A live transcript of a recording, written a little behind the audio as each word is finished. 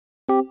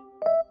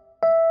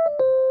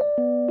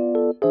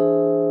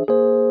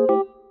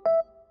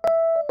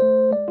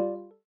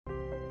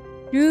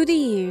Through the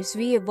years,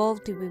 we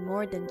evolved to be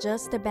more than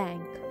just a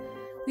bank.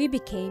 We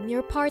became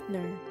your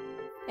partner.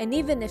 And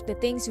even if the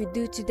things we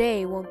do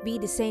today won't be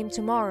the same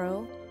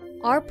tomorrow,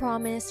 our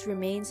promise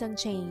remains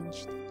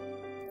unchanged.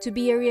 To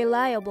be a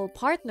reliable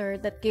partner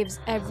that gives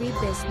every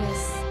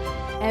business,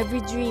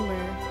 every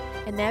dreamer,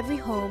 and every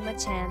home a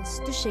chance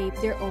to shape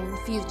their own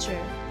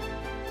future.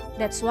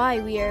 That's why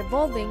we are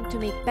evolving to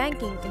make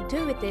banking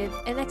intuitive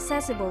and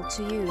accessible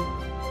to you.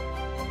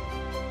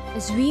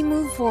 As we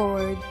move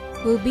forward,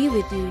 we'll be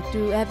with you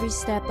through every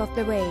step of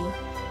the way,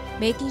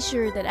 making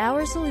sure that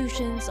our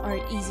solutions are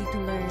easy to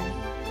learn,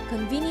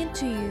 convenient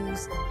to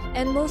use,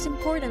 and most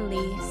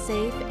importantly,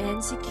 safe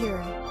and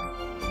secure.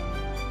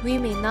 We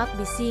may not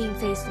be seeing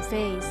face to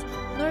face,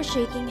 nor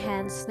shaking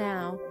hands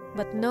now,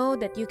 but know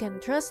that you can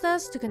trust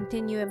us to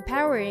continue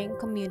empowering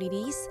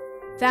communities,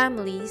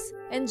 families,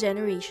 and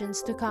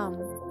generations to come.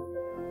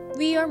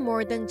 We are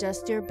more than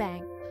just your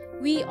bank.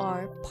 We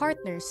are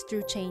partners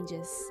through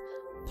changes,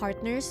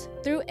 partners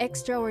through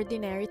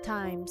extraordinary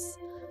times,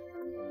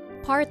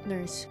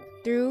 partners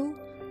through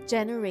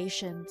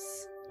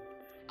generations.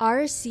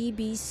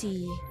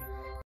 RCBC.